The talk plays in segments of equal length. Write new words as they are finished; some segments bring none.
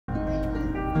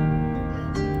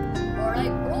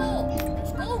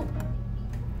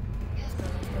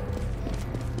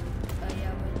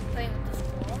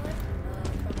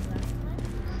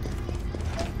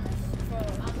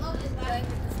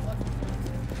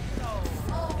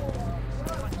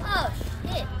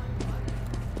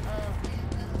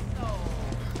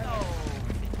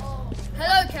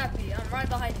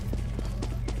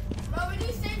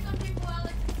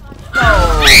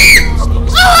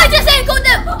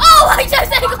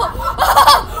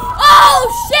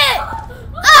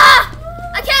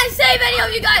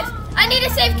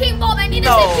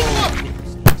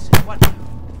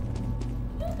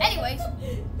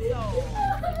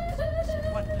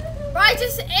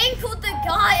ankled the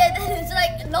guy and then it's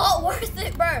like not worth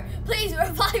it, bro. Please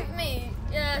revive me.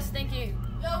 Yes, thank you.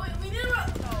 Yo, we need to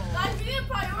guys, we need to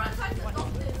prioritize the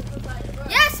doctors because like, bro.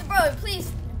 Yes, bro,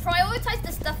 please prioritize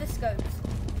the stethoscopes.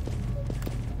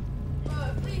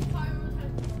 Bro, please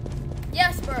prioritize the doctors.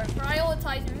 Yes, bro,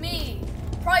 prioritize me.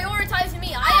 Prioritize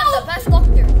me. I am the best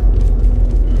doctor.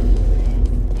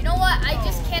 You know what? I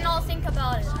just cannot think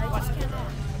about it. I just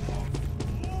cannot.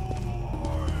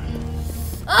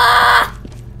 Ah!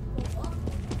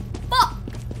 Fuck!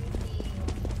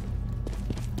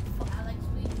 Alex,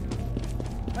 please.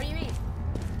 What do you mean?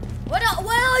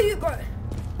 Where are you, bro?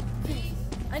 Please.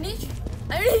 I need you.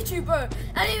 I need you, bro.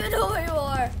 I don't even know where you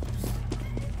are.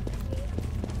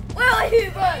 Where are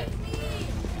you, bro?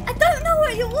 I don't know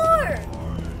where you are.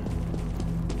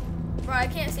 Bro, I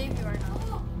can't save you right now.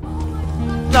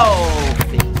 No,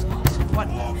 please. What?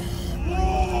 No.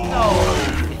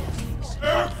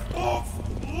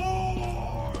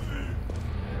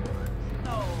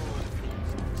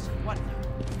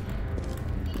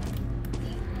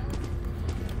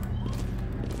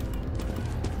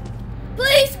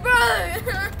 Please, bro!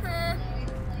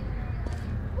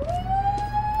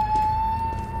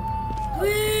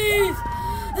 Please!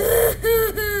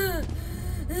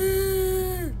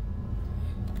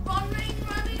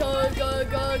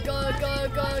 Go.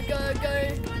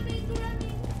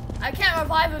 I can't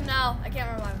revive him now. I can't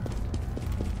revive him.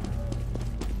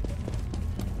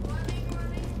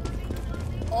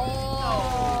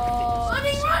 Oh.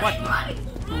 Running.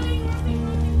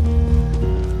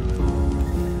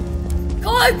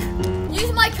 Coke!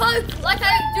 Use my Coke like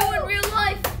I do in real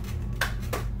life.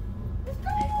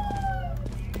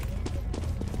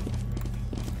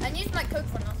 And use my Coke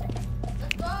for nothing.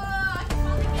 Let's go. I can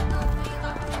finally get the thing.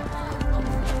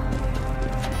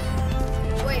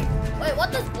 Wait, what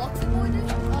does Bloxy Boy do?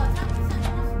 10%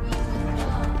 more speed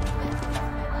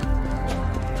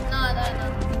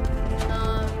No.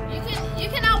 You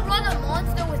can outrun a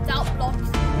monster without blocks.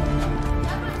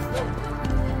 Yeah, but it's still good.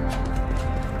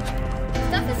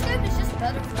 Stethoscope is just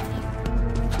better for me.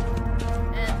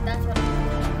 And that's what I'm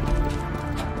doing.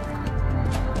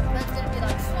 That's gonna be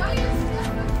like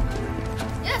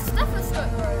yeah,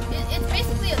 stethoscope, bro. It's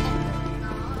basically a doctor.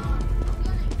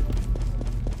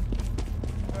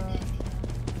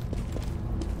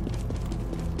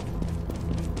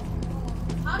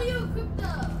 How do you equip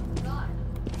the gun?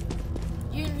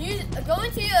 You go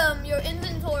into your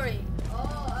inventory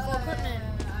for equipment.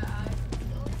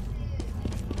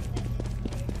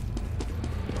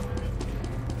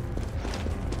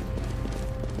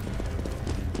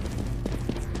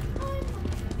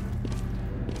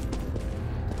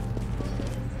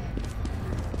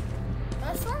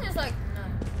 That song is like no,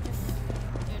 just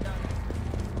you're done.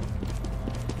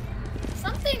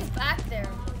 Something's back there.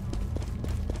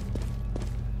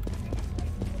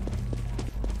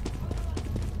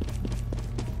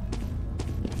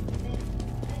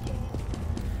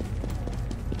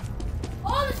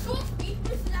 Oh, the short speed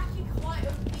boost is actually quite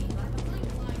OP. Like, I'm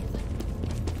not lying.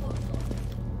 It's like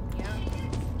Yeah.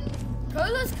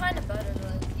 Cola's kind of better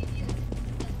though.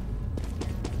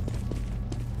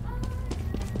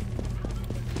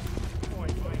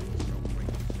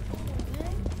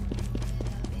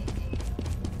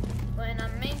 When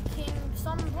I'm making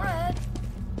some bread.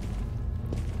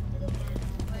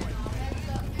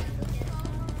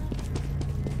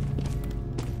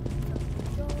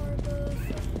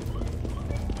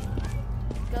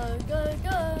 Go.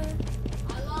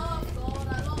 I love God.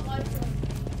 I love ice cream.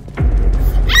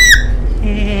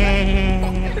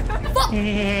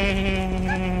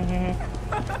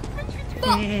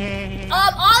 Fuck!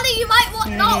 Ollie, you might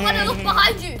not want to look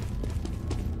behind you.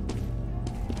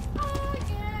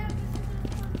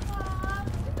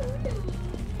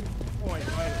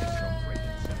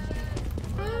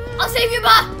 I'll save you,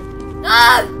 Ma! No!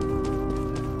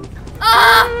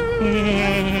 Ah!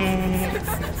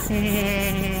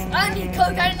 I don't need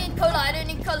Coke, I don't need cola, I don't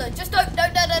need cola. Just don't go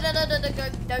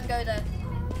there.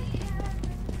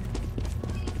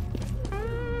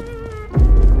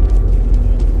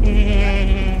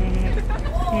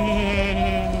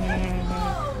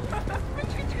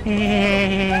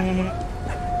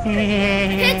 I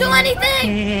can't do anything!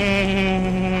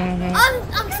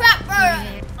 I'm trapped, bro!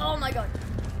 Oh my god.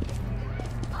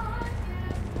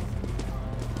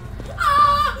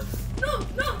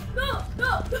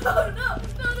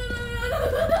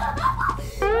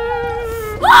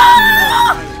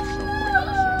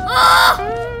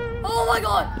 Oh my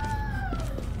god!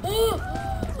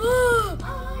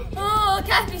 Oh,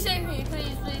 Kathy, save me,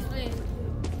 please.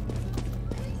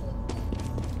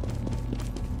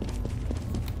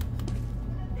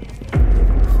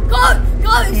 Go,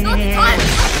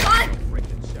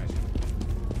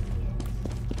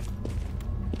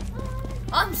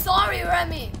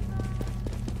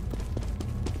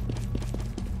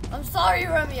 sorry,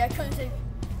 Remy. I couldn't save you.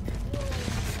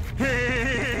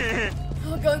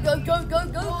 Oh, go, go, go, go, go,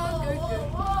 go, go, Whoa, go.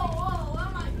 where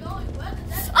am I going? Where did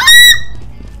that Ah!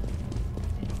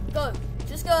 Go.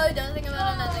 Just go. Don't think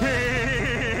about nothing.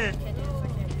 Can't do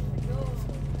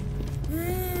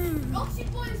this. Roxy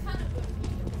Boy is kind of good.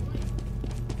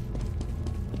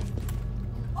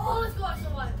 Oh, let's go. I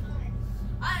survived.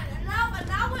 And now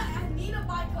I need a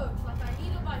bike coach. Like, I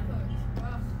need a bike coach.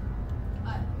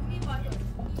 Alright, we need bike coach.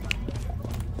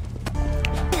 Oh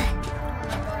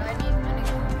my god, I need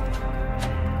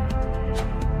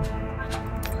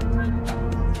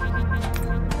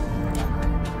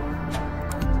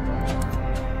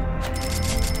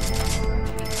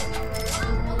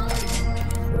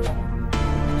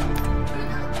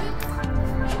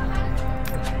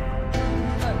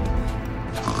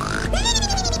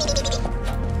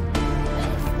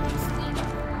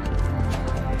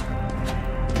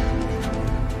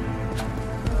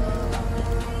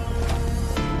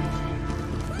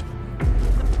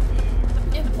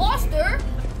Imposter?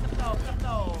 No.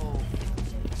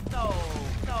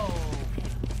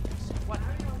 What?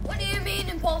 What do you mean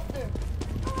imposter?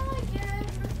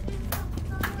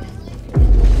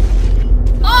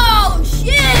 Oh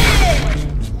shit!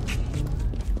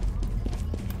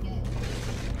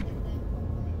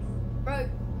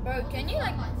 Bro, can you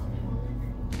like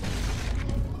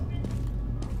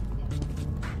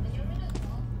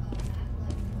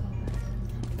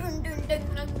dun, dun, dun,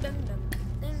 dun, dun, dun,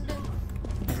 dun, dun.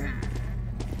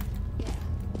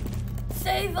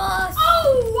 Save us!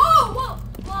 Whoa!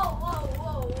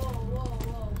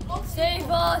 Save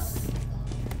us!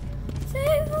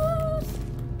 Save us!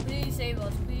 Please save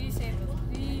us! Please save us!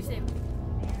 Please save us!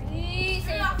 Please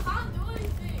save I us! can't do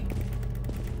anything.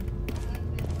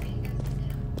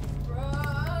 Bro.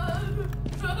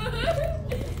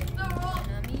 The rock.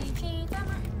 Enemy chains, come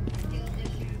on,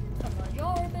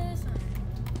 your business.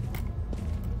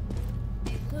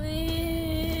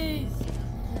 Please.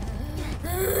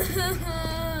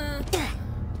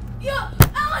 Yo,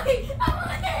 Ellie!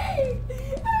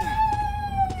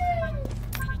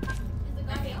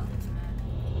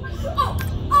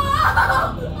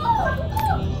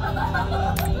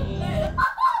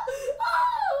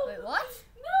 Wait, what?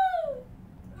 No!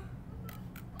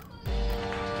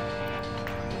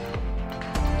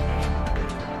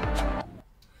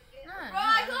 Bro,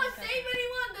 I can't save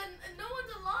anyone. Then no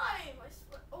one's alive. I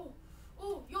swear.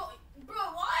 Bro,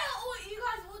 why are you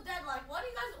guys all dead? Like, why do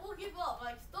you guys all give up?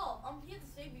 Like, stop. I'm here to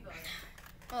save you guys.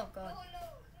 Oh god.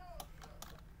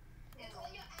 It's all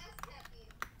your ass happy.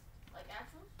 Like,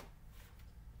 actually?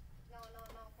 No,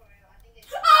 for real. I think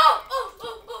it's. Oh!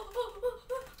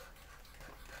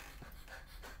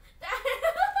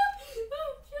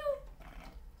 Chill.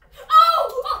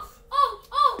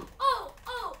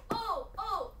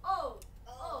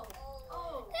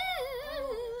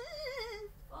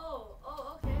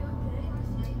 Okay.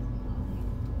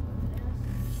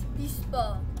 Beastba.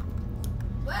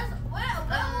 Where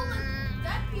all the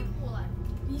dead people like?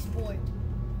 Beast boy.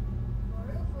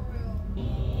 For real.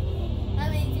 I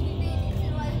mean,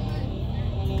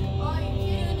 Oh, you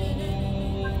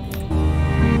kidding?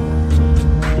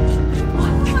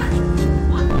 why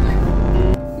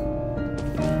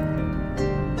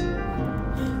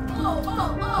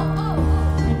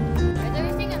is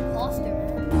everything imposter,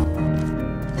 man?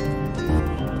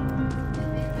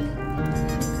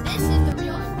 This is the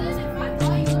real season, right?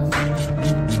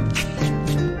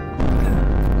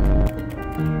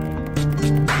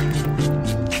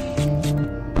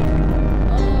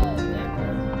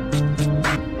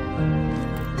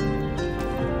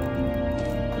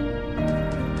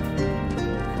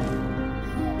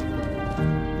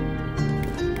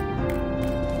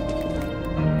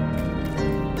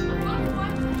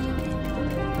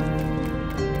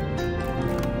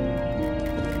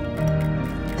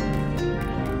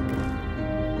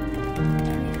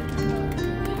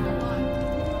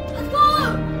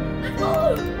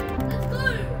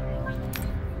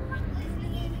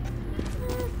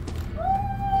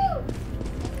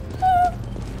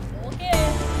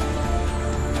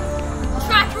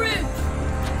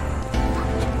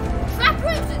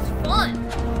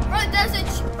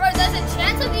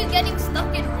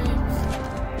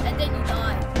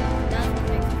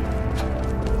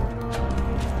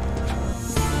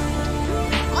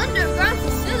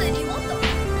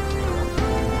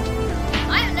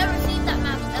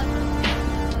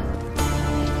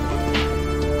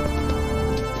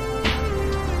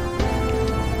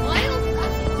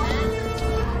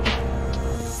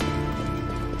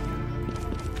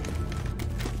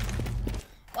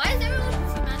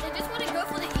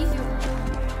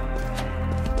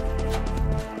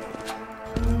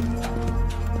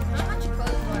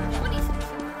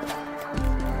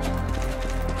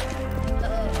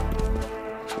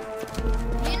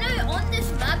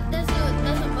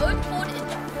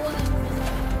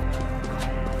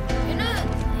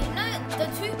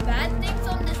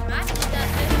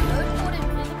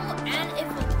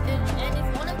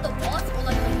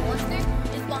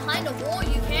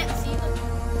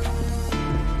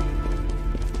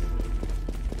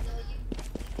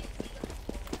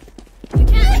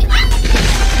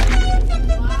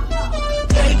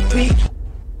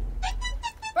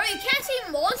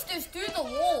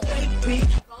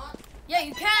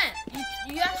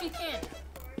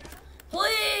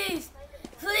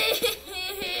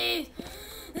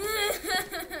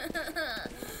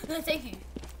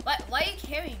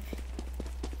 scary.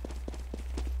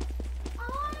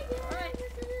 Alright.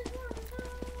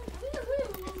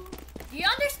 Do you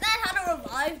understand how to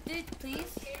revive, dude,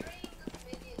 please?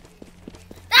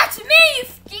 That's me, you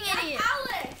fucking idiot!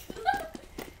 Alex!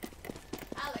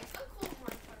 Alex, don't call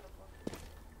my friend a fucking.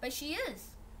 But she is.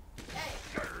 Hey.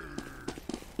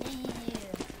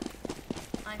 Yeah.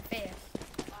 I'm fast.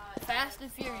 Fast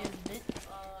and furious, bitch.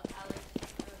 Alex.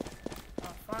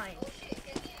 Oh, fine.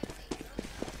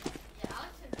 Yeah,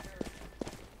 Alex is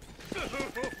good.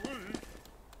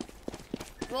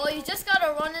 Well, you just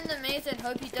gotta run in the maze and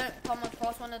hope you don't come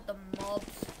across one of the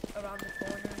mobs around the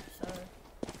corner, so.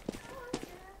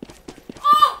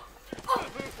 Oh! Oh!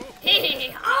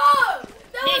 Hehehe. Oh!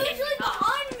 They were literally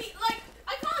behind me. Like,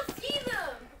 I can't see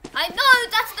them. I know,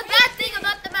 that's the bad thing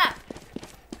about the map.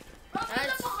 Bro, because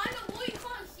they're behind the wall, you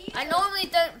can't see them. I normally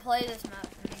don't play this map,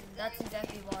 and that's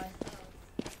exactly why.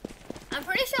 I'm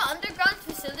pretty sure underground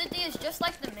facility is just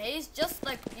like the maze, just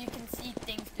like you can see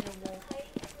things through the wall.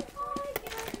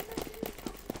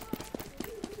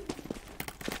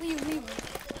 Wee wee wee.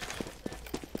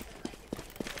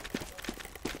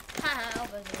 Haha,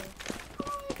 over there.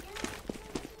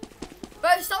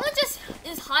 Bro, someone just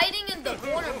is hiding in the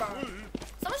corner, bro.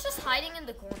 Someone's just hiding in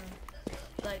the corner.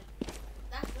 Like,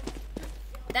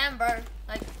 damn, bro.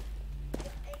 Like,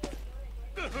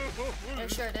 yeah,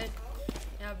 sure, dude.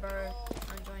 Yeah, bro.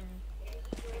 I'm joining.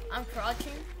 I'm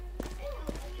crouching.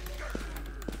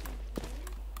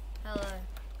 Hello.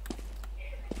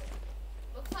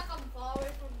 Looks like I'm far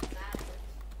away from the map.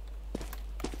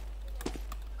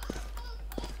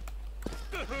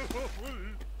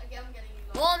 Okay, I'm getting you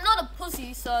guys. Well, I'm not a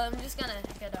pussy, so I'm just gonna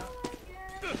get out.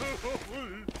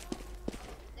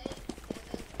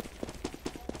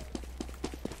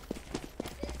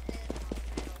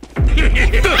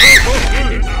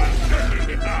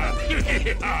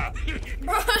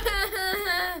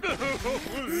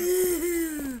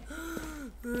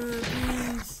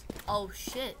 Oh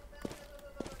shit.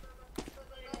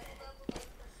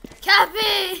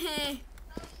 Cappy!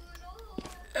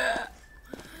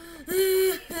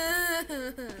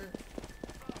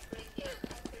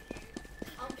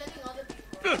 I'm getting other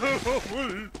people.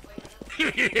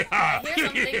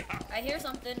 I hear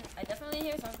something. I definitely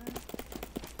hear something.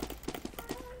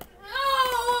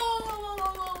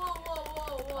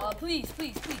 Whoa. Please.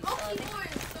 Monkey boy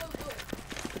is so good.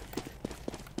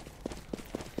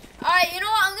 Alright, you know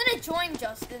what? I'm gonna join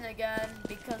Justin again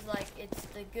because like it's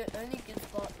the only good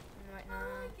spot right now.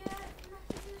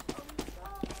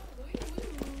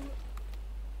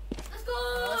 Let's go!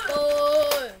 Let's go!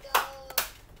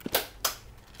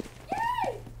 Yay!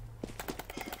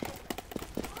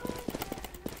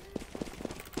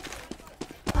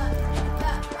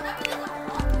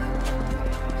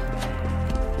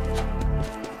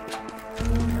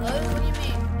 Oh, what do you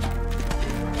mean?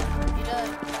 You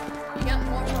got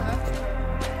more work.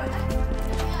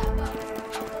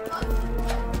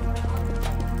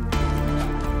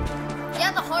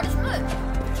 Yeah, the hardest mode,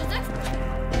 which is expert.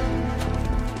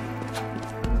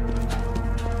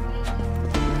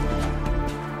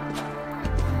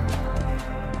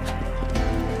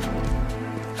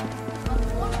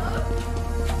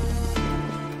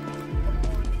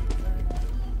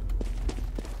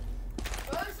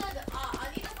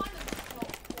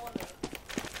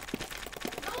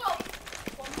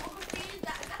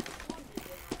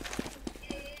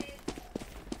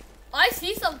 I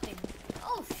see something.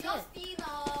 Oh shit. Justina,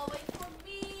 wait for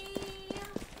me.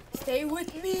 Stay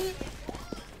with me.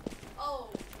 Oh.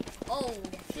 Oh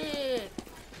shit.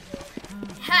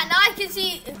 Ha, now I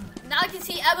can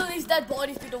see Emily's dead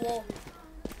body through the wall.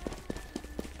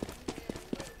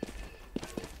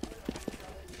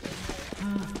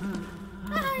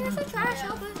 Ah, you're so trash,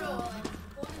 Albert. Bro, like,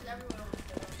 phone is everywhere.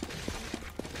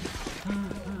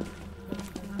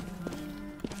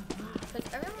 Cause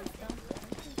everyone's dumb.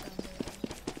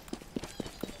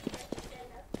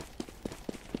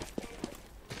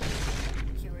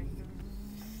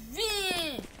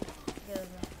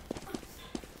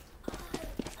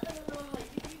 I don't know, like,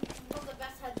 you got the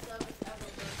best head service ever,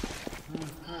 bro.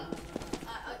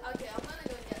 Okay, I'm gonna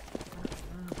go get.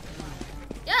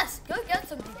 Yes, go get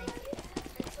something.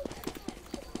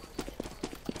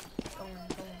 Go on.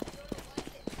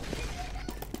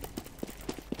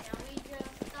 Can we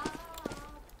just stop?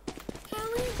 Can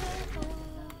we go?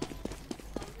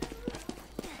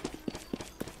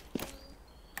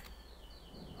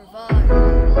 Revive.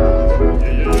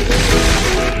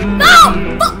 No!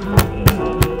 Fuck!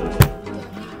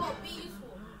 People be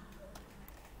useful.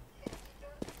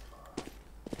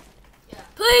 Yeah.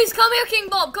 Please come here, King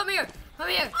Bob. Come here.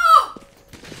 Oh!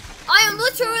 I am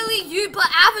literally you, but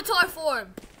avatar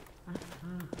form.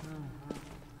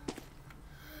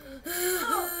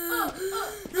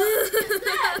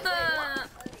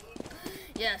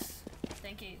 Yes,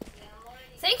 thank you.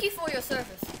 Thank you for your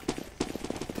service,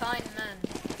 kind man.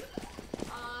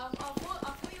 I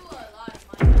thought you were alive,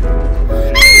 Mike.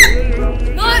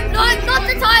 No, not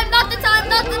the time, not the time,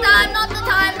 not the time, not the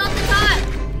time, not the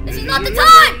time. This is not the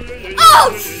time.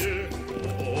 Oh,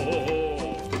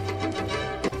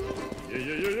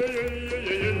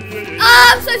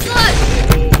 I'm so slow.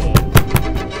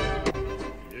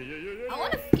 I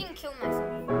want to fucking kill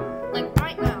myself. Like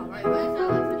right now, right? Where's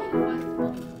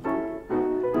Alex?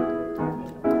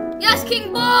 Yes,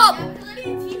 King Bob! Yeah, because I need a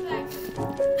teabag.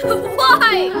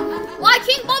 Why? Why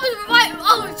King Bob is revived?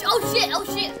 Oh shit, oh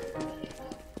shit.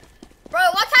 Bro,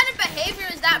 what kind of behavior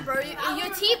is that, bro?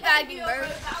 You're teabagging, bro.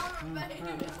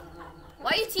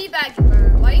 Why are you teabagging, bro?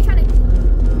 Why are you trying to...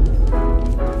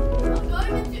 I'm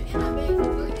going into inner maze. I'm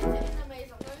going into inner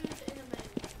maze. I'm going into inner maze.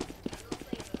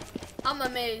 I'm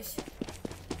amazed.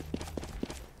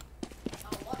 Oh,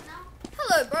 what now?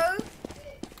 Hello, bro.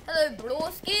 Hello,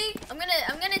 broski. I'm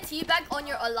gonna teabag on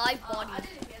your alive body. I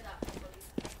didn't hear that properly.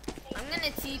 I'm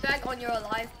gonna teabag on your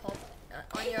alive body.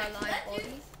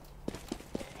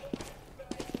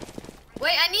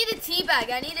 Wait, I need a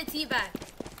teabag. I need a teabag.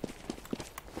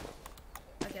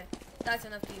 Okay, that's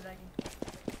enough teabagging.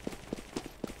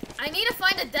 I need to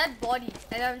find a dead body,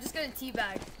 and I'm just gonna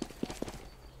teabag.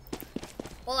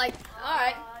 Well, like, all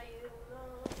right.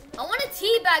 I want to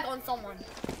teabag on someone.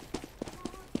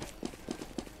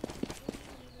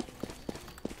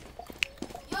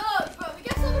 Yo, bro, we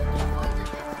get some points in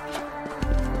this.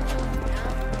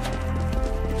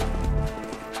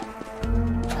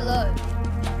 Hello.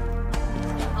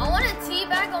 I want to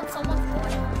teabag on someone's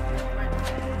body.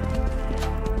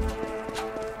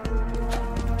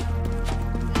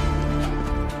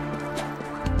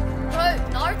 Bro,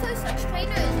 Naruto Sex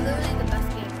Trainer is literally the best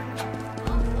game.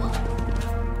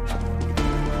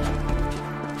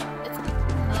 It's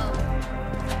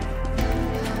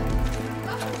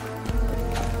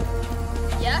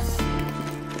yes.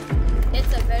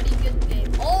 It's a very good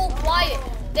game. Oh, quiet.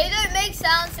 They don't make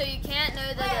sound, so you can't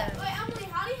know that. Wait, Emily,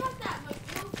 how do you have that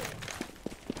McGill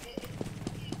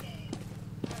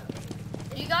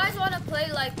thing? You guys want to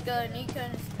play like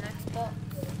Nico's next box?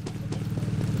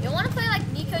 You want to play like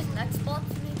Nico's next box,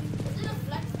 maybe? Is it a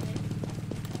flex thing?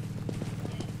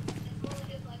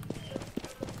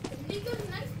 Nico's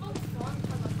next box fun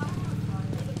because I kind of want to try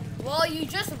it. Well, you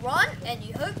just run and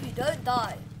you hope you don't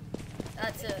die.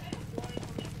 That's it.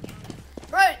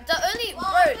 Bro, Well,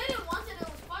 I played it once and it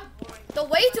was quite boring. the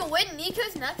way to win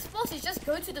Nico's next boss is just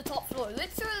go to the top floor.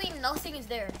 Literally nothing is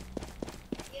there.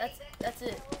 That's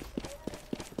it.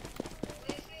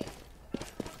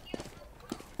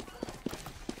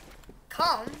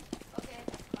 Come. Okay.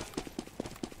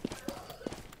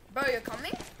 Bro, you're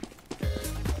coming?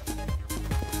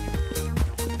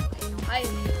 Hi.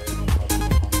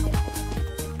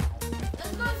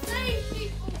 Let's go save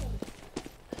people.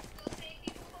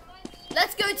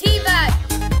 Let's go teabag.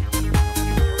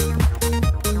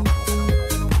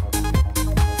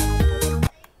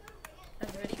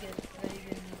 That's really good. Really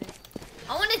good music.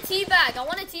 I want a teabag. I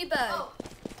want a teabag. Oh,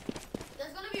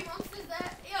 there's gonna be monsters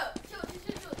there. Yo, chill.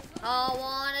 I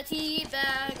want a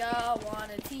teabag. I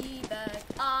want a teabag.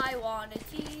 I want a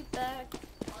teabag.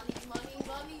 Money. We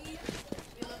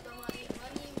love the money.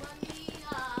 Money.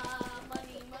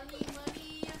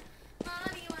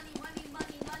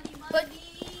 But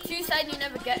you said you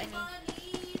never get any.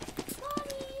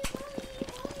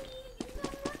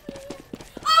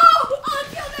 Oh,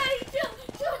 chill, daddy, chill.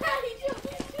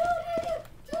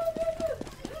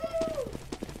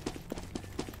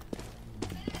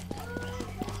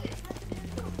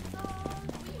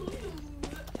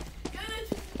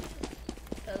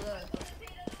 Hello.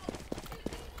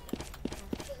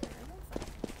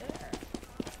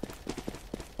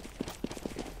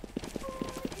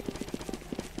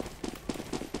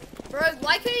 Bro,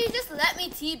 why couldn't you just let me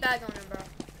teabag on him, bro?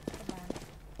 Come on.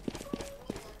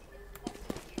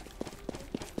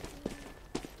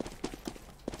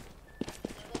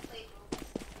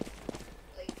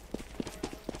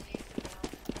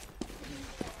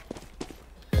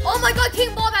 Oh my god,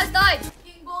 King Bob has died!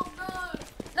 King Bob, no.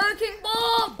 No, King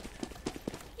Bob!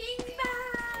 King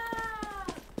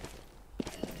Bob.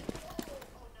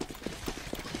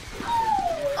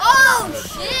 Oh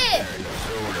shit!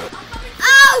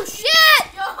 Oh shit!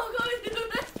 Yo, I'm going to the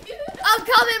rescue. I'm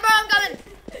coming, bro, I'm coming! I'm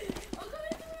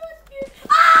coming to the rescue.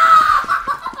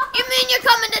 Ah! You mean you're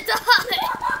coming to die?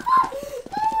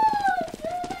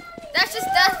 That's just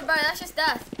death, bro, that's just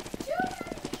death.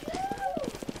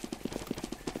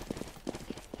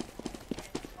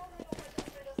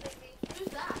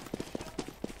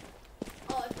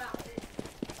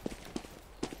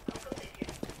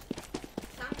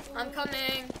 I'm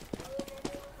coming.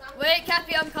 Wait,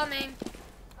 Cappy, I'm coming.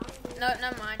 No,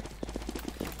 never mind.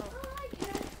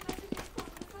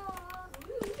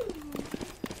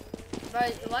 Bro,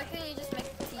 why can't you just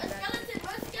make the tea?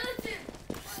 Skeleton!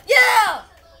 Yeah!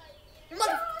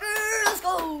 Motherfucker, let's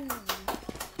go!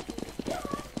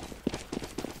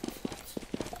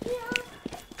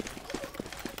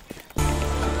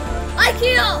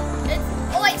 IKEA!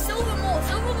 Oh wait, Silvermore.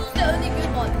 Silvermore's the only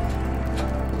good one.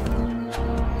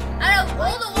 Out of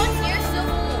all the ones here,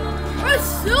 Silvermore. Bro,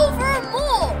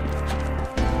 Silvermore!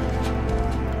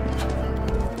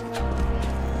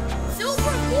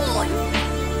 Silvermore!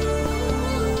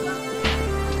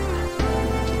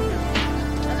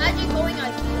 Imagine going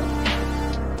IKEA.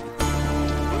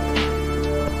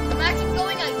 Imagine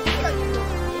going IKEA.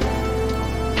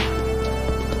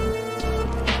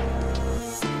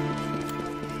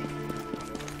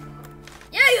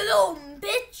 Yeah, you little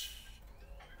bitch.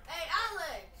 Hey,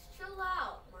 Alex, chill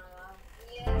out, my love.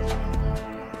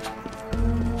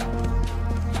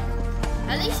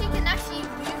 At least you can actually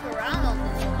move around on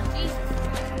this one. Jesus.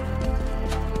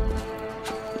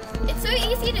 It's so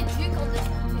easy to juke on this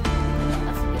one too.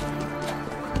 That's a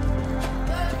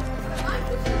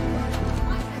good thing.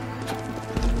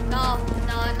 No,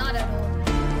 not at all.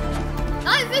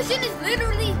 Night vision is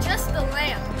literally just the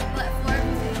lamp, but for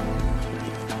everything.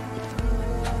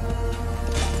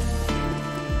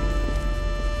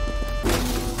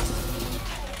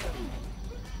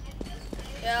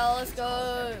 Yeah, let's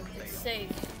go. It's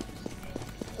safe.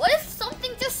 What if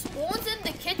something just spawns in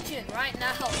the kitchen right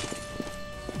now?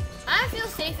 I don't feel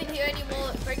safe in here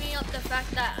anymore, bringing up the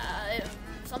fact that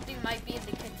something might be in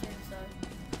the kitchen, so.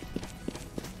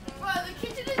 Bro, the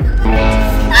kitchen is the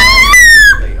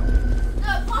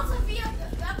No, Pasta Via,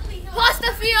 Beverly Hills.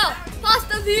 Pasta Via!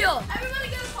 Pasta Via! Everybody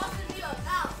get a Pasta Via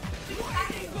now.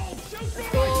 Let's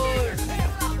go.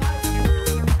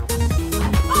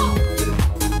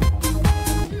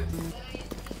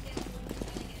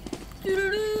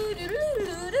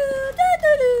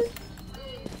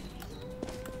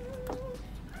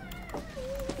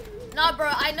 Nah, bro,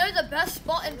 I know the best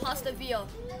spot in Pasta Via.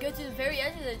 Go to the very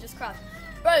edge and then just craft.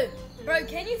 Bro,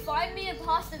 can you find me in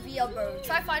Pasta Via, bro?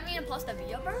 Try find me in Pasta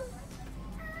Via, bro.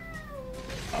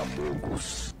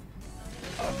 Amogus.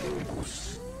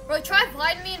 Bro, try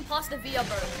find me in Pasta Via,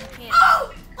 bro. You can't.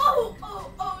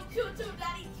 Chill,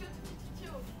 daddy,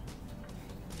 chill.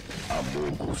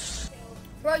 Amogus.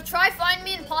 Bro, try find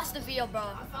me in Pasta Via, bro.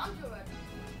 I found you already.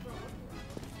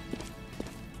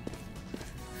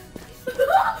 Oh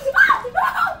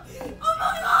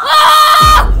my god!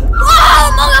 Ah! Ah!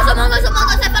 Among Us! I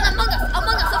found Among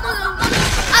Us!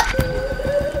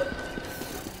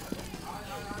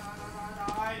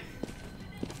 Ah!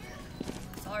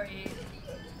 Sorry.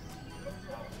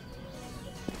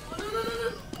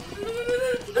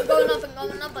 I'm going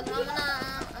up.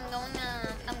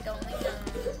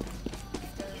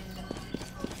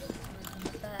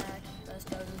 Let's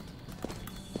go.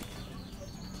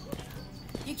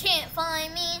 You can't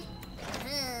find me.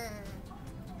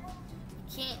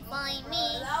 Can't find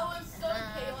me. That was so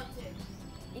chaotic.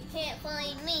 You can't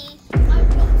find me. My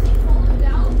proxy falling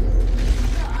down.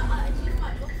 No, I used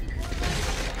my proxy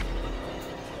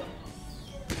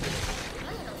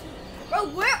Bro,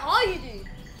 where are you, dude?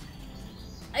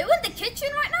 Are you in the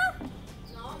kitchen right now?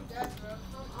 No, I'm dead, bro.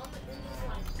 I'm in this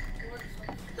like board or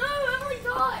something. No, Emily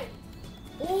died.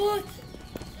 What?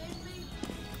 Save me.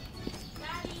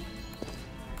 Daddy.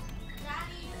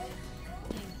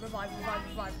 Revive.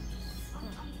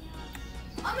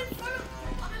 I'm in front of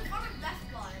Best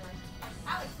Buy. Like,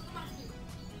 Alex, look at my screen.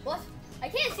 What? I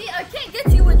can't get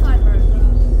to you in time, bro.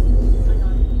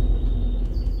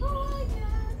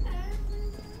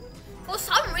 For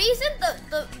some reason,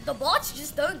 the bots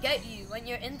just don't get you when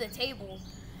you're in the table.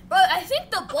 Bro, I think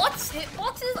the bots'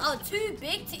 hitboxes are too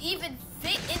big to even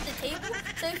fit in the table.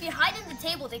 So if you hide in the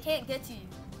table, they can't get to you.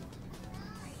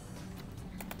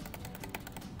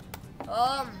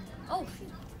 Oh shit.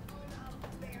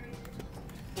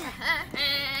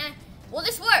 Will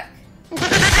this work?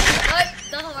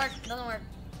 Doesn't work.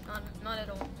 Not at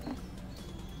all.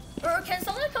 Bro, can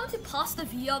someone come to Pasta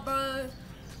Via, bro?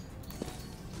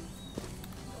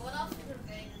 What else is in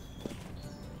Vegas?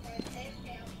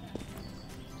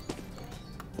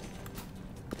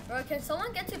 Bro, can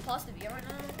someone get to Pasta Via right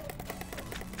now?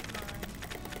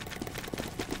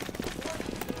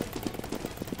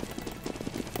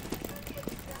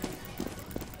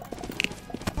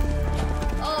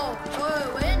 Oh,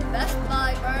 bro, we're in Best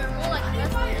Buy, bro. More like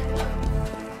Best Buy.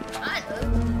 I know.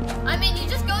 I mean, you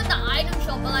just go in the item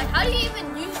shop, but like, how do you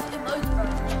even use emotes, bro?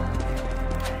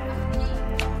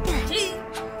 G.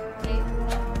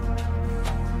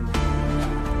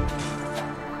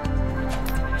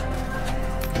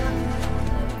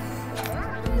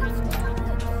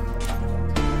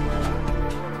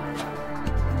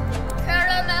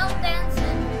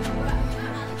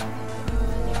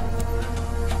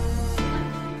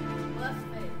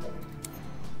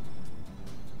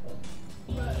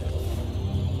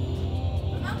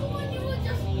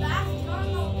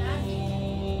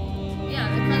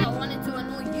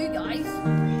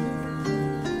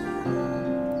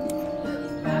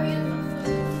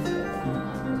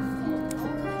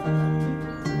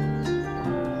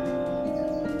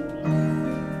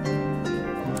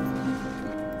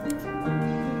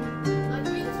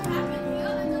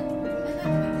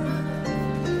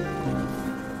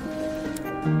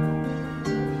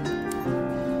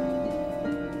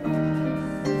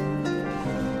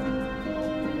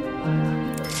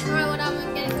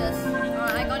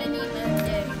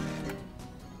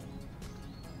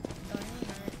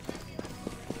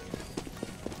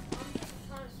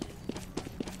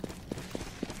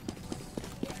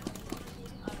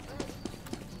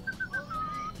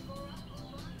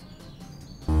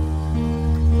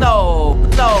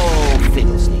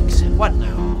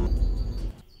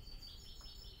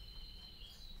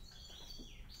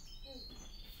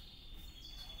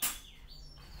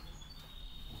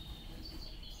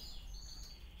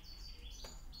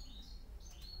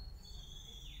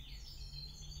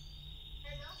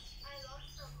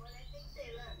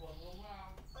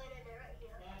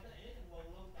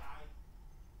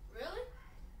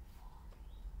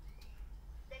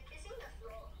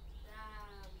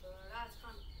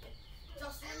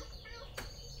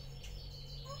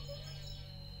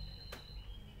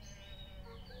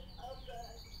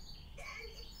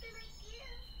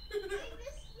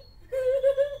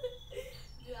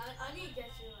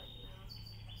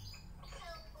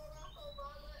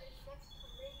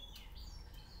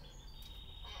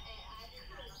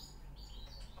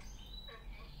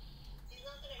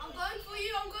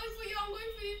 I'm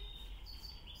going for you.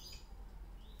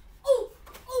 Oh,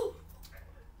 oh.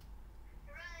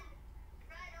 Run!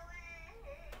 Run away!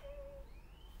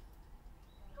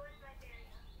 Go in my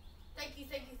area. Thank you,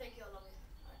 thank you, thank you. I love you.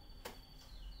 Alright.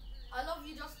 I love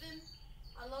you, Justin.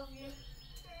 I love you.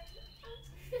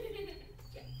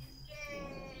 Yay!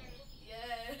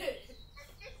 Yeah. Let's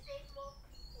just save more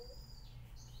people.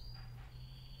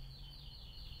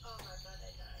 Oh my god,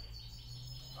 I died.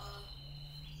 Uh.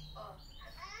 Ah, Oh.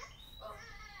 ah.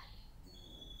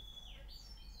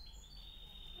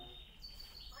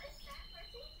 Why is that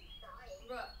person keep dying?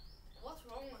 Bruh, what's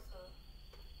wrong with her?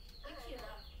 Look I at know.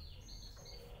 that.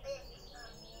 He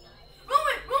died. Wrong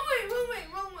way, wrong way, wrong way,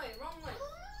 wrong way, wrong way.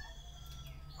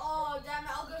 Oh, damn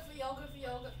it, I'll go for you, I'll go for you,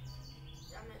 I'll go.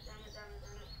 Damn it, damn it, damn it,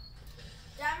 damn it.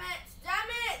 Damn it, damn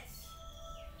it!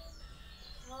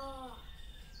 Oh.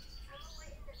 I'm away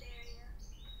in the area.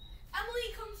 Emily,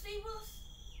 come save us.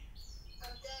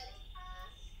 I'm dead.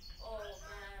 Oh,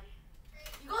 man.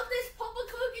 You got this, Papa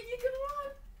Cook, and you can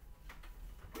run.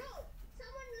 Bro,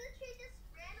 someone literally just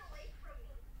ran away from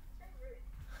me. So rude.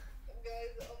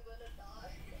 Guys, I'm gonna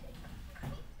die.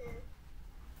 Me too.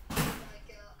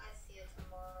 Michael, I see you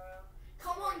tomorrow.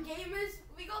 Come on, gamers,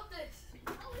 we got this.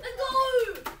 Oh, Let's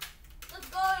go! Let's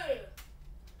go!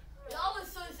 Y'all are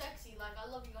so sexy, like, I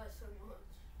love you guys so much.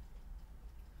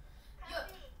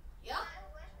 Happy. Yeah?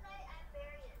 Where should I add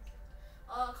variants?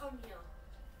 Come here.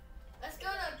 Let's go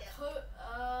to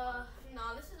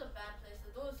nah, this is a bad place.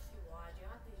 The door's too wide. You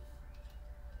have to use...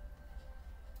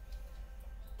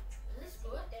 Is this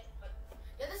good?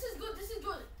 Yeah, this is good. This is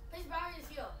good. Place barriers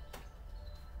here.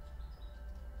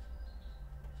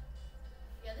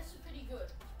 Yeah, this is pretty good.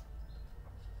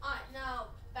 Alright, now,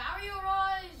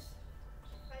 barrierize.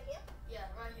 Right here? Yeah,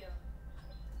 right here.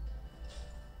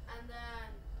 And then...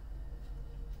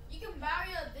 You can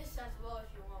barrier this as well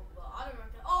if you want, but I don't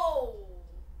reckon... Oh!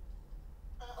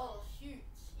 Oh, shoot.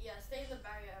 Yeah, stay in the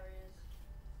barrier areas.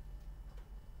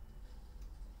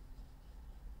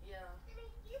 Yeah.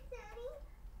 Thank you, Daddy.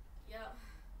 Yeah.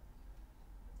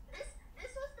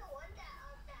 This was the one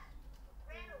that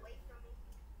ran away from me.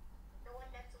 The one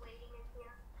that's waiting in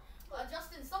here.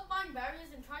 Justin, stop buying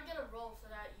barriers and try to get a roll so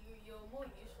that you're more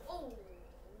useful. Oh!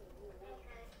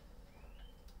 Okay.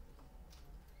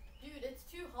 Dude, it's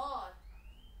too hard.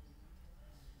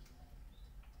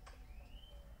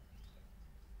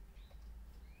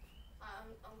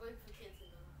 I'm going for kids in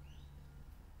there.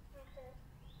 Okay.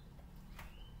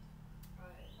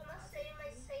 Alright. I'm gonna stay in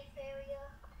my safe area.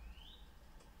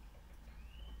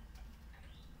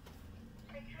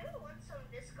 I kinda want some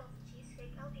Biscoff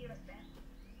cheesecake. I'll be right back.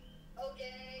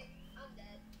 Okay, I'm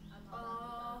dead.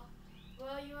 Where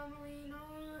are you, Emily? No.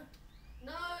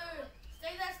 No!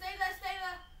 Stay there, stay there, stay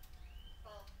there!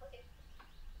 Oh, okay.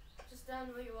 Just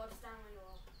stand where you are, just stand where you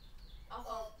are. I'll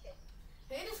Oh, come. okay.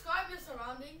 Can you describe your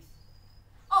surroundings?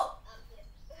 Oh! I'm here.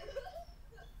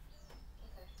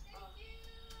 Okay. Thank you.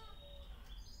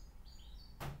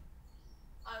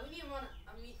 Alright, we need to run it.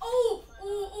 I mean, oh!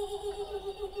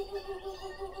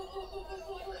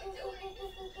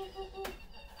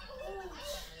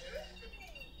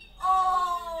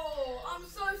 Oh! I'm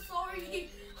so sorry.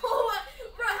 Oh my,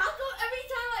 bro, how come every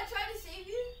time I try to save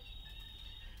you?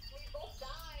 We both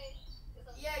died.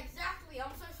 Yeah, exactly.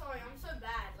 I'm so sorry. I'm so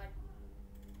bad. Like,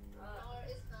 No,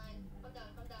 it's fine. Come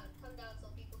down so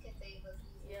people can save us.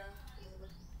 yeah, Easily.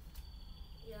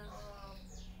 yeah.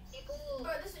 People.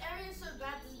 Bro, this area is so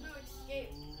bad. There's no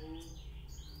escape.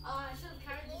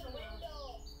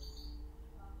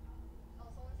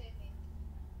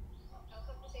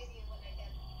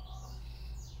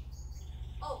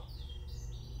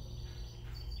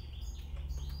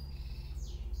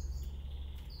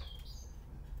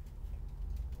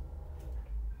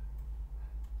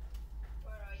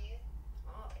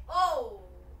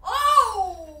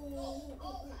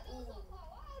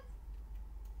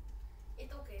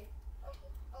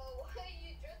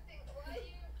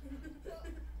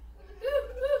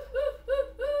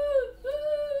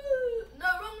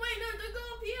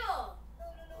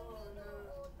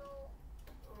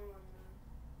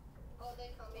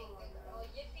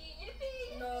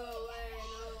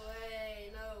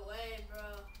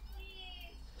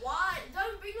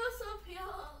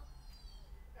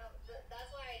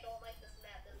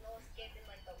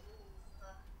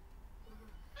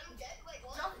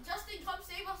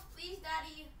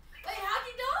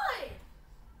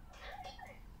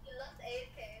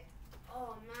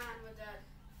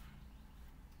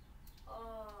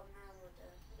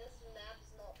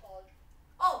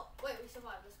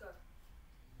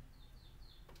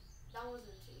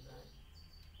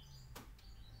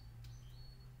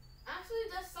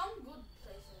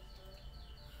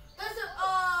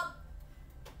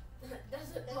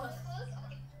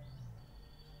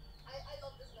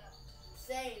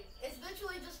 same. It's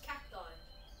literally just cacti.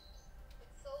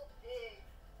 It's so big.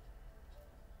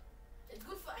 It's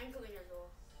good for ankling as well.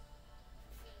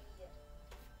 Yeah.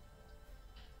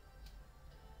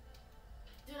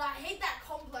 Dude, I hate that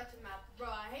complex map,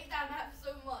 bro. I hate that map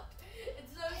so much.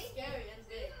 It's so scary and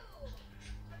big.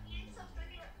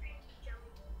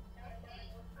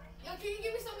 Yo, can you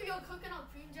give me some of your coconut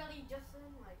cream jelly, Justin?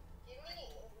 Like, Give me,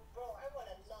 bro, I want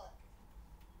a nut.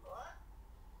 What?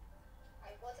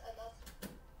 I want a nut.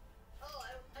 Oh,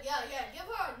 yeah, give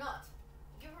her a nut.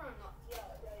 Give her a nut. Yeah.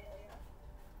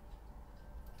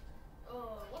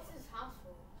 Oh, what's his house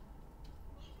for?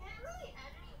 You can't really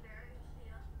add any berries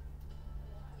here.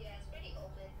 Yeah, it's pretty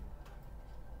open.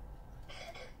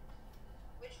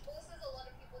 Which forces a lot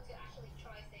of people to actually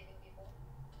try saving people.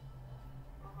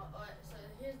 Alright, so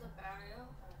here's the barrier.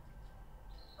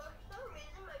 For some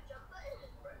reason, my jump button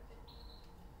is broken.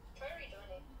 Try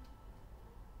rejoining.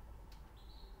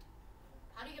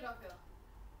 How do you get up here?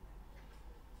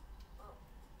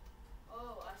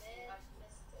 Oh, I see.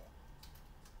 Missed it.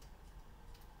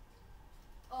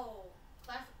 Oh,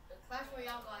 Clash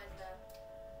Royale guy is there.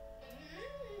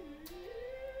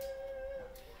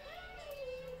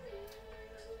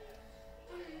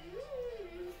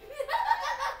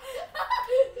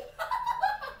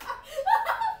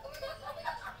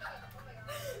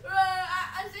 Bro, I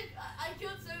think I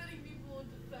killed so many people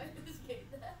with this game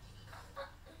there.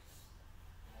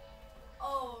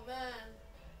 Oh man.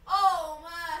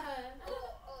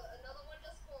 Another one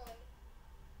just spawned.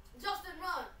 Justin,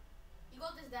 run. You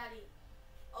got this, daddy.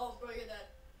 Oh, bro, you're dead.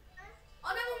 Oh,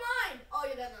 never mind. Oh,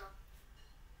 you're dead now.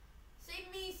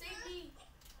 Save me.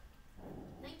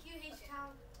 Thank you,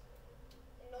 H-Town.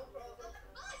 No problem.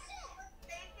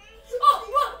 Oh,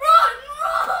 run!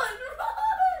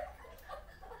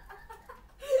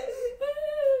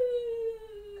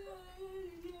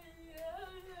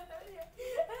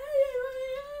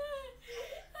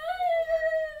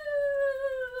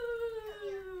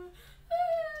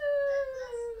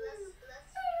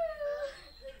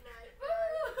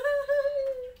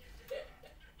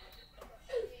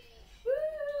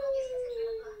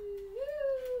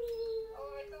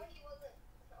 Oh, I thought he wasn't.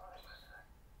 Oh, my God.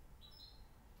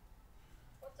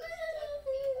 What the?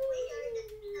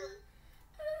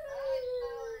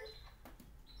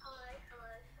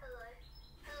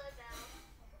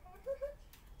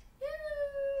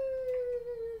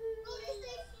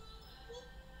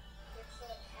 It's a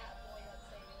cat boy that's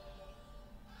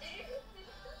saving me.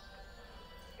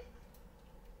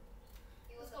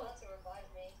 He was about to revive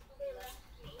me.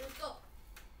 Let's go.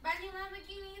 Manuel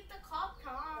Lamborghini at the cop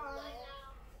car.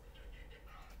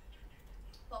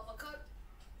 Papa Cook.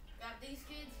 Got these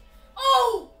kids.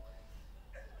 Oh!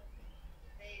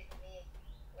 Save me.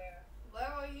 Where?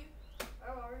 Where are you?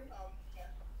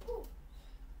 Yeah. Ooh.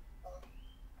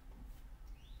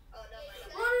 Oh, no, my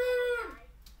God. Run!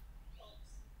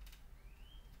 Oops.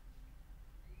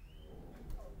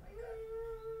 Oh, my God.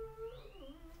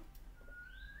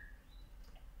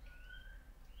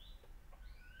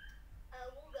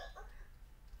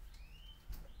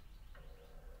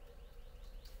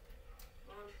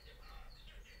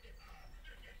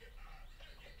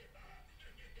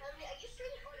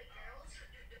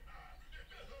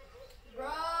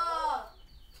 Bruh.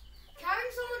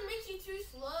 Carrying someone makes you too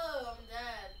slow. I'm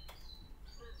dead.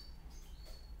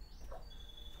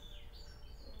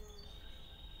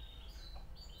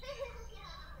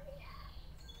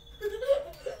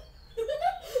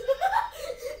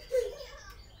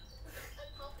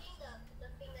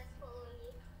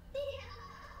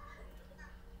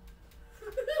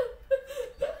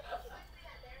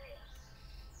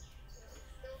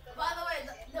 By the way,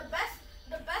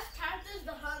 the best character is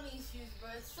the Hermes shoes, bro.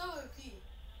 It's so OP.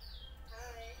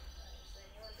 Hi.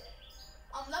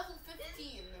 I'm level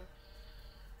 15.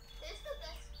 This the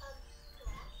best class.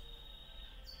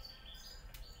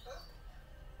 Huh?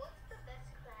 What's the best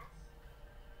class?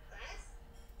 Class?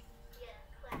 Yeah,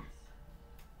 class.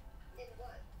 In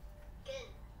what? Skin.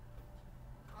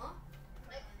 Huh?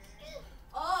 Like skin.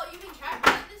 Oh, you mean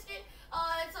character in this game?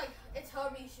 It's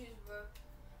Hermes shoes, bro.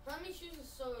 Hermes shoes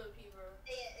is so OP, bro.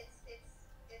 Yeah, it's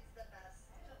the best.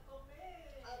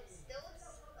 Stilts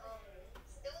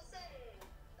and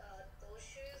those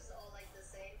shoes are like the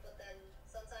same, but then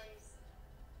sometimes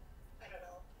I don't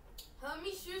know.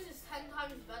 Hermes shoes is 10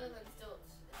 times better than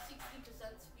Stilts. It's 60%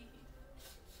 speed.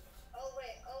 Oh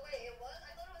wait, it was?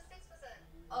 I thought it was 6%.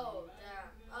 Oh,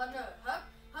 damn. No.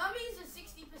 Hermes is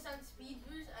 60% speed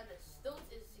boost and the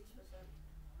Stilts is 6%.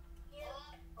 Yeah,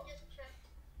 I just checked.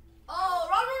 Oh,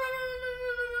 run!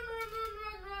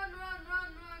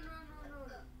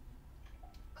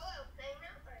 Oh, I'm playing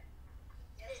now? Or?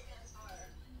 Yes, are.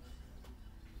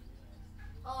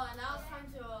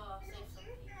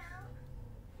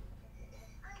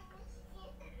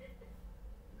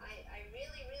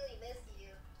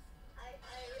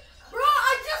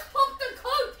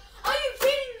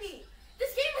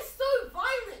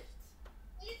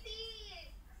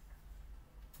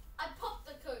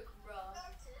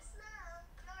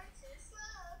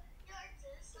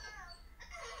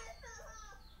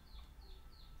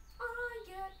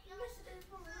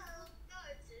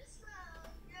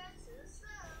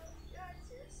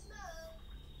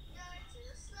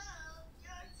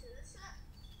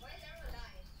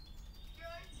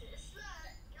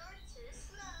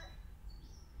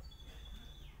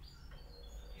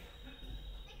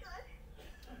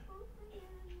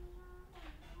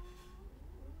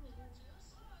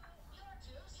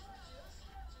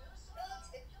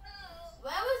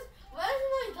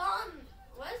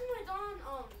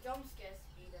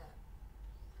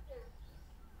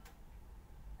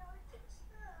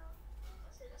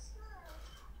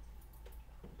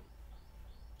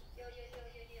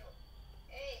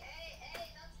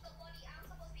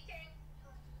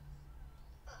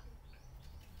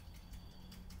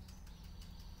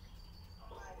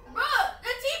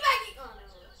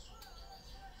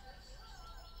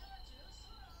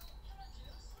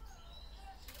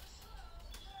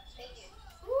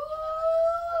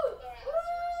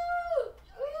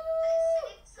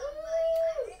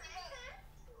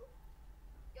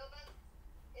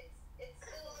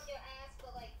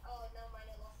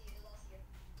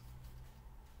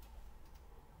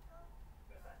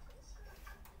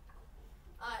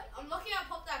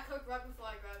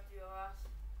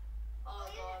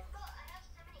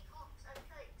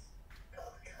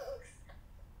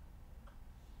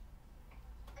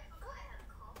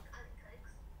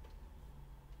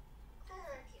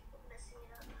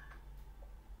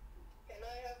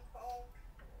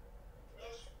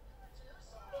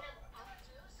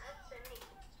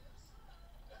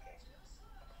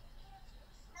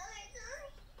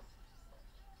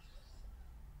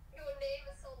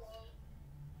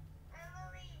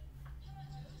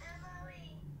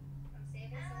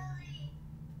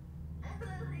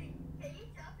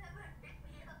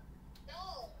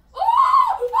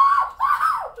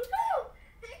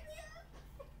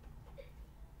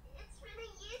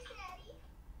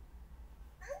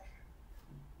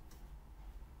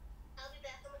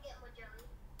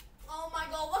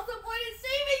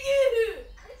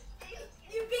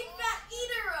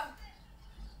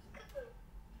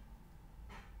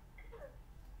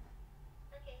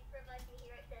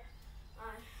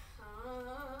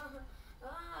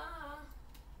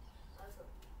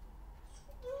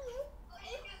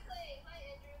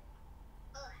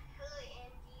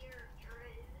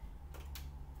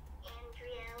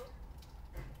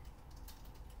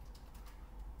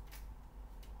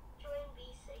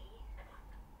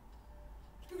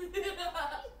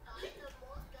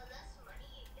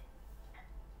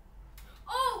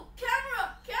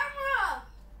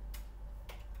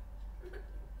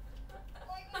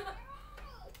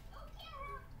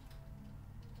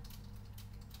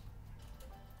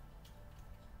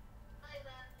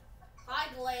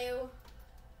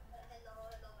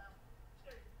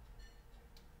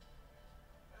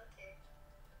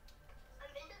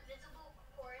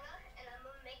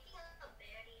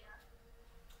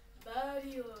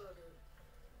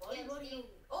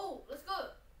 Oh, let's go.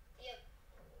 Yep.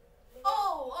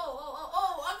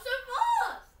 Oh, I'm so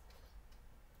fast.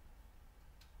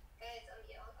 Guys,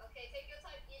 yeah. Okay, take your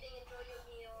time eating. Enjoy your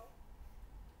meal.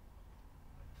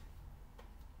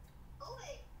 Oh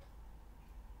wait.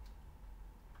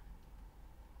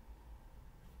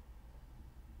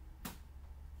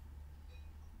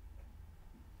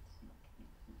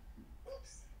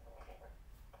 Oops.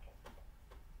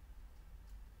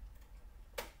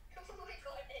 Oh my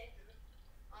god, Andrew.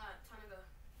 Alright, time to go.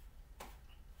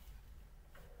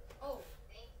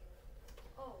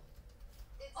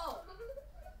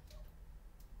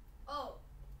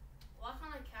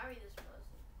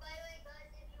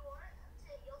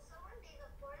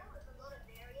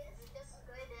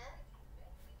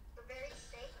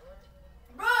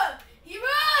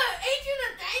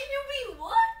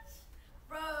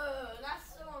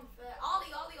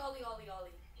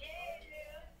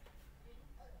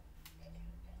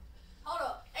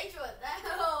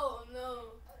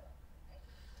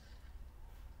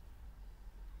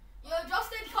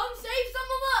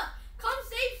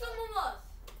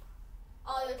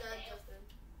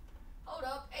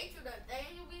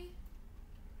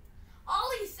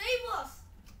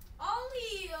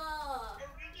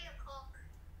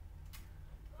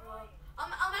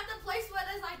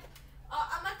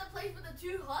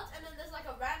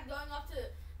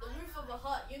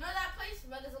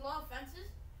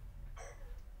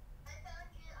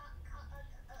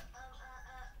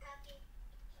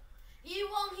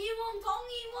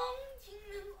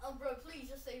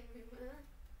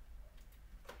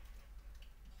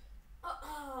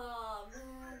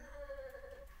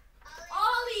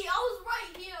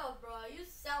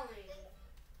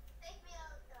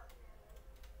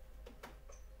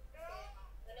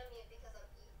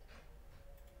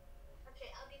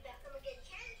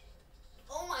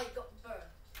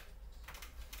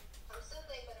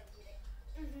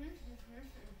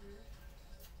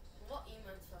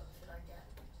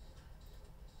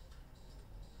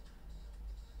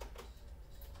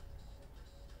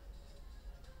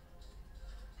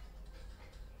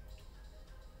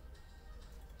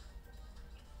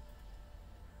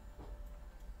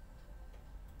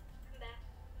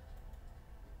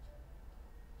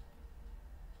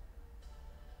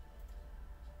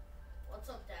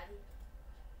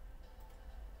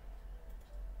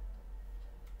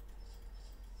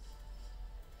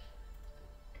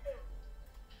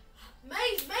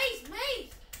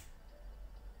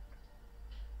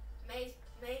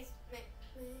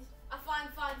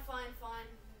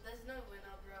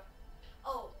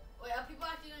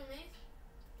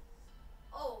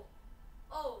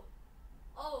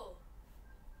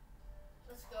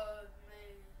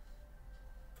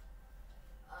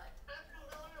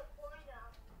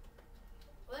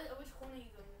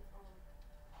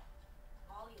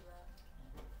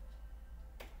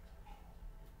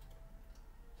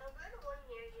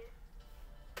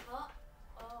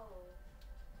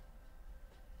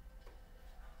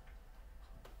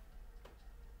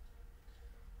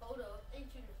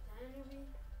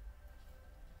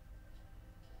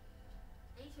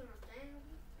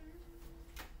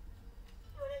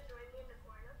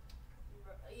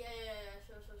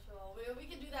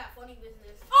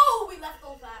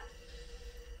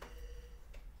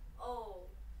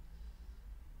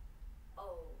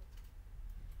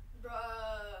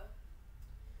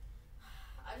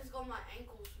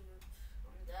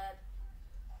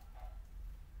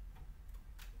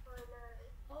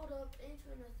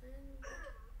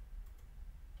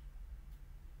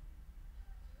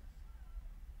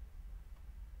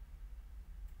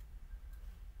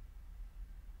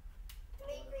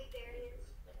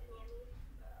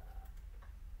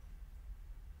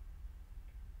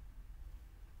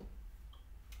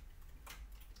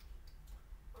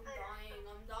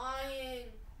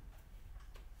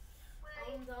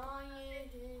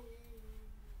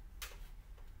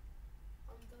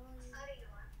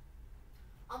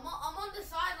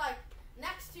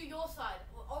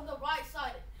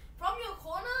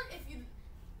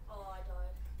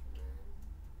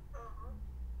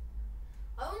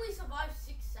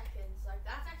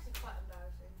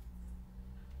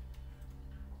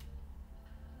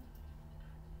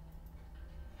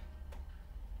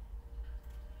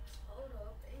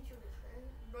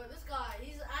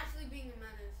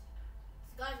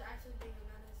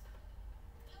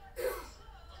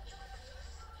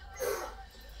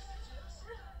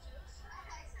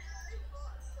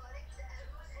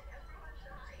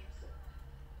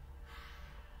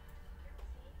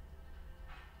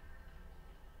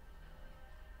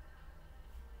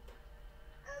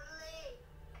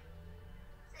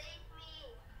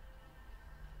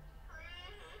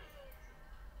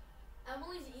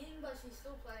 but she's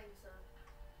still playing, so.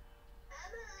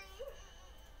 Emily.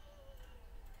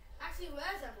 Actually,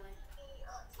 where's Emily?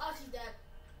 Oh, she's dead.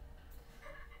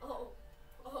 Oh.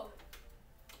 Oh.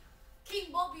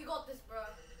 King Bob, you got this, bro. I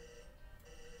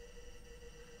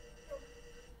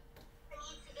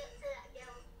need to get to that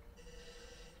girl.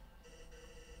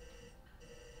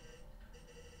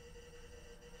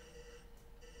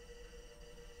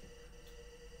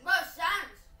 Bro,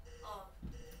 Sans. Oh.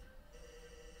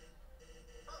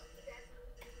 Oh, he grabbed me.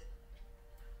 He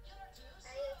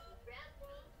grabbed me.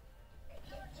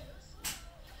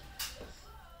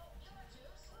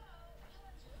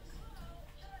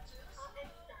 Oh, I'm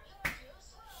done.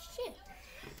 Shit.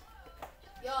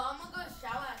 Yo, I'm gonna go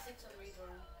shower at 6 and read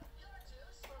room.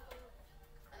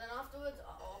 And then afterwards,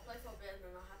 I'll play for a bit and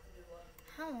then I'll have to do work.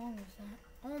 How long was that?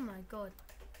 Oh my god.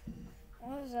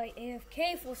 Why was I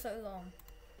AFK for so long?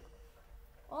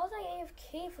 Why was I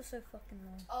AFK for so fucking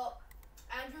long? Oh,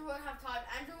 Andrew won't have time.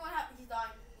 Andrew won't have. He's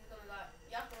dying. He's gonna die.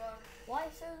 You have to run. Why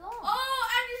so long? Oh,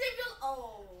 Andrew saved your.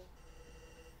 Oh.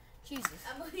 Jesus.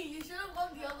 Emily, you should have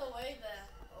gone the other way there.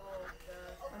 Oh,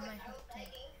 God. Oh, I my might have God, to.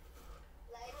 lagging.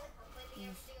 Like, I'm finding Yes.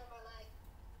 everything on my leg.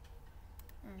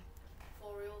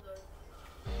 For real, though.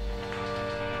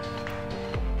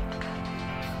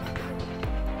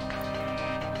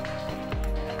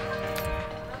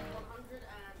 That's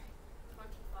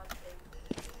 125 things.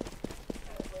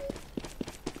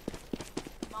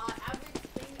 My average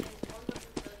thing is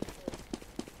 134.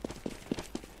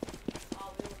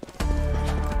 Oh, real nice.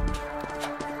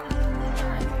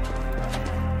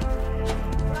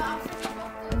 Bro, I'm such a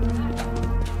doctor.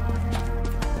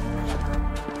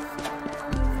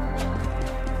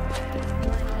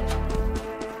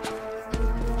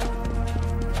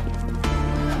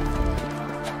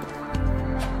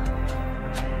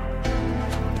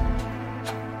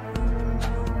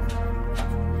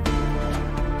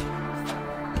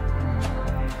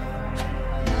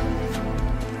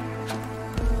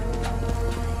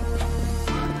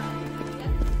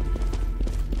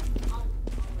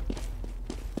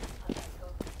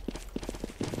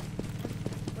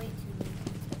 Way too lazy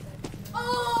to step back.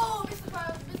 Oh, Mr.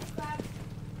 Krabs, Mr. Krabs.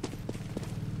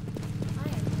 I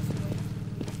am just way too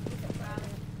lazy to step back.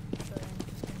 So I'm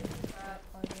just gonna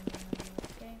plug in and I'll be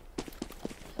okay.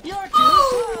 You're too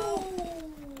slow.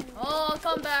 Oh, I'll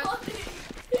come back.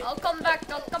 I'll come back.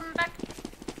 I'll come back.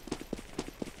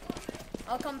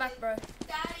 I'll come back, bro.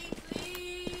 Daddy,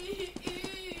 please.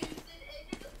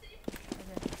 Okay.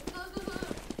 Go, go, go.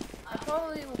 I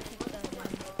probably will keep that in.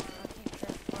 I'll keep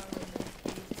that file in there.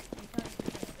 You can't see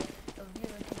that. The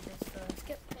viewer can just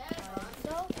skip by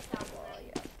himself. Well,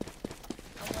 yeah.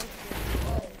 I'm waiting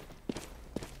for it.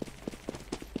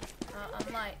 I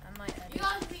might edit. You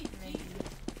guys need Maybe.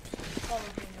 Jesus.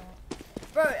 Probably not.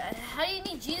 Bro, how do you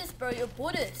need Jesus, bro? You're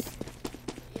Buddhist.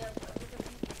 Yeah, because he's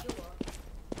the killer.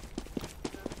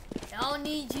 I don't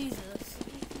need Jesus.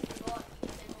 He's the God.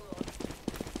 He's the God.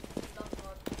 He loves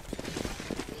God.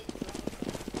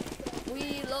 We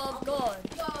love God.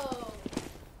 Yo.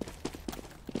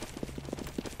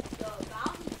 Yo,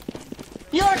 now he's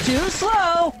Jesus. You're too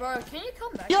slow. Bro, can you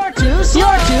come back? You're too slow.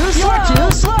 You're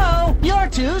too slow. You're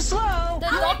too slow. The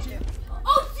doctor.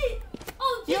 Oh, shit.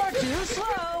 Oh, shit. You're too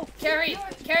slow. Carry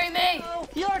me.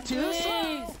 You're too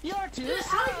slow. You're too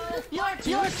slow. You're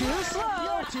too slow.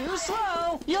 You're too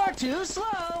slow. You're too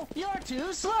slow. You're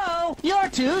too slow. You're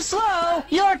too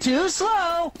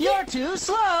slow. You're too slow. You're too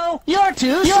slow. You're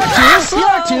too slow.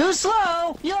 You're too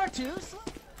slow. You're too slow.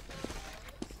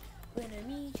 When I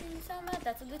meet you in summer,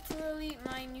 that's literally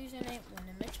my username. When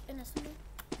I met you in the summer.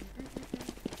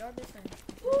 Jarvis man.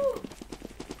 Woo.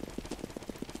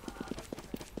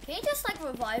 Can you just like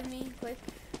revive me quick?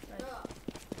 Yeah.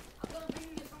 I'm gonna bring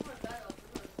you somewhere better.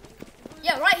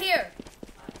 Yeah, right here.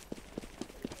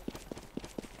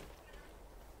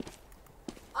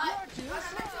 When I met you in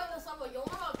the summer, you're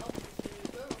not up to this.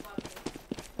 You're about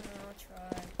I'll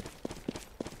try.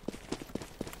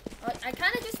 I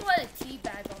kind of just want to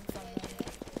teabag on someone.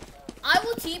 I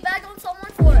will teabag on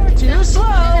someone for Too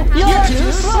slow. You're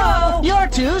too slow. You're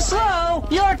too slow.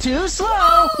 You're too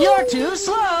slow. You're too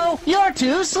slow. You're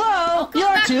too slow.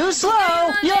 You're too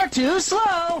slow. You're too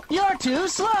slow. You're too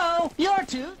slow. You're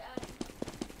too.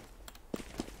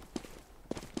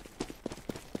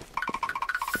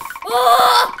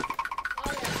 Oh!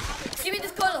 Give me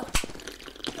this color.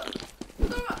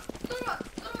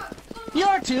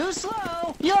 You're too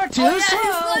slow. You're too yeah, slow.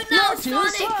 he's slow now, You're too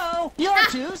Sonic. slow. You're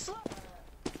too slow.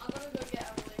 I'm gonna go get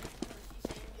Emily because she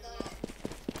saved me a lot.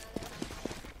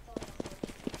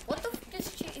 What the fuck is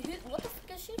she? What the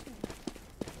fuck is she?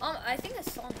 I think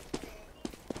it's Sonic.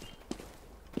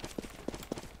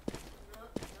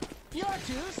 You're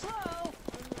too slow.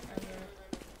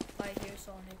 Right here,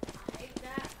 Sonic. I hate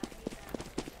that.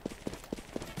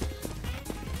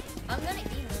 I'm gonna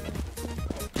email him.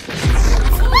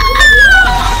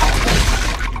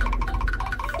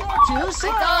 You're too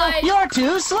slow. died. You're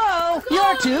too slow.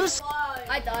 You're too slow. Why?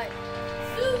 I died.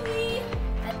 Silly.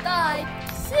 I died.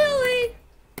 Silly.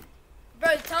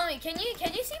 Bro, tell me, can you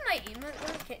see my email?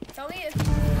 Tell me if.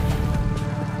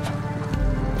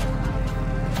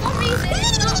 For some reason,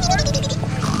 it's not working.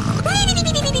 Wait, I need to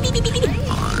put my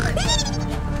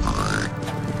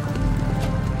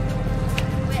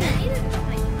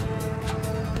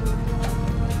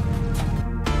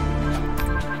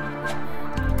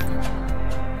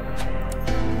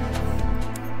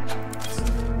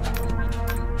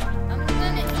I'm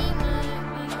gonna email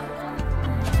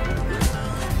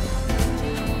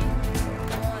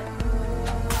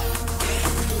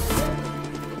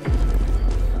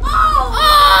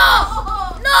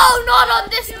Oh! No, not on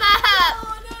this map!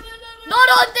 Not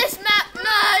on this map! No.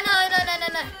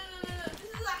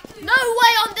 No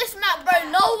way on this map, bro!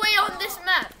 No way on this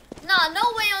map! Nah, no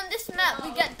way on this map!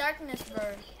 We get darkness, bro.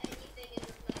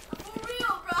 For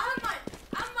real, bro. I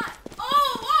have my.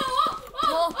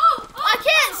 I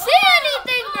can't see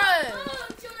anything, bro!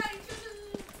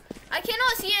 I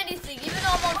cannot see anything, even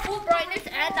though I'm on full brightness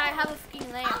and I have a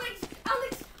freaking lamp. Alex,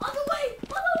 on the way.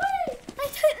 I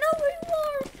don't know where you are.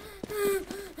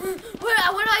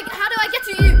 How do I get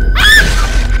to you?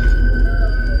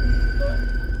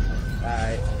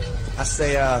 Alright. I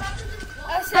say, I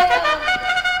say,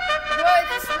 bro,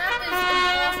 this map is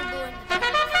impossible in the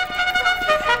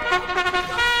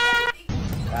dark.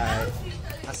 alright.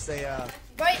 I say,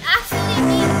 Bro, it actually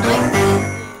needs night vision.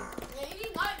 Yeah, you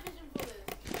need night vision for this.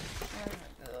 Oh my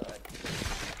god.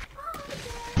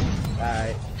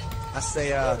 alright. I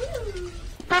say, I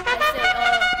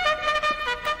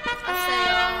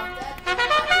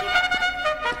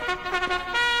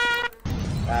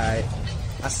alright.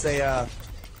 I say, alright.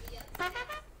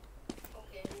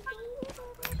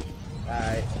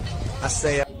 I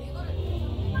say,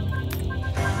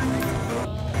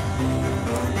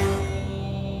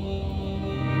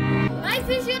 night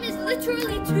vision is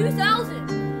literally 2,000.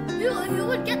 Who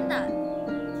would get that?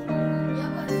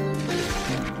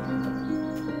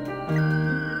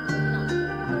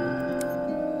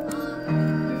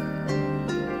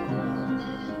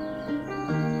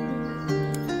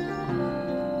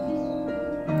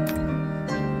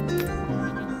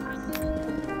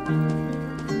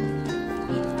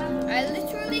 I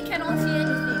literally cannot see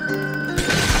anything.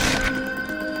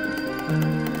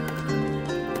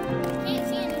 Can't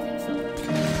see anything, so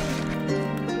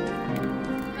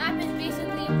map is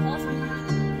basically impossible.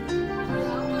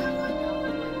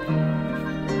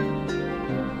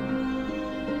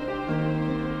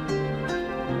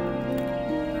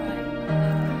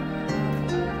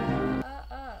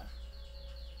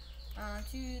 I'm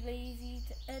too lazy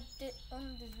to edit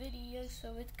on this video,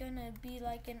 so it's gonna be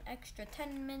like an extra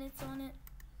 10 minutes on it.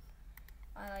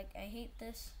 I hate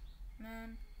this,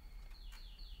 man.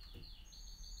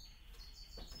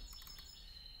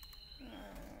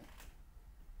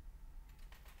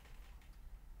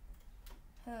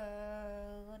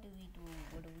 What do we do?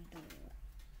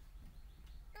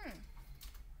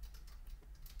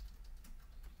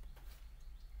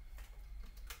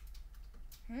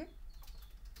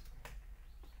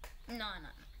 No.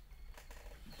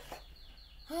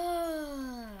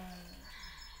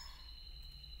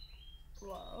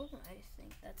 Well, I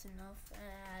think that's enough.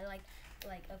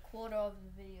 Like a quarter of the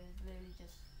video is literally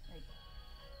just like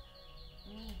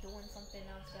me doing something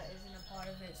else that isn't a part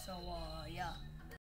of it. So yeah.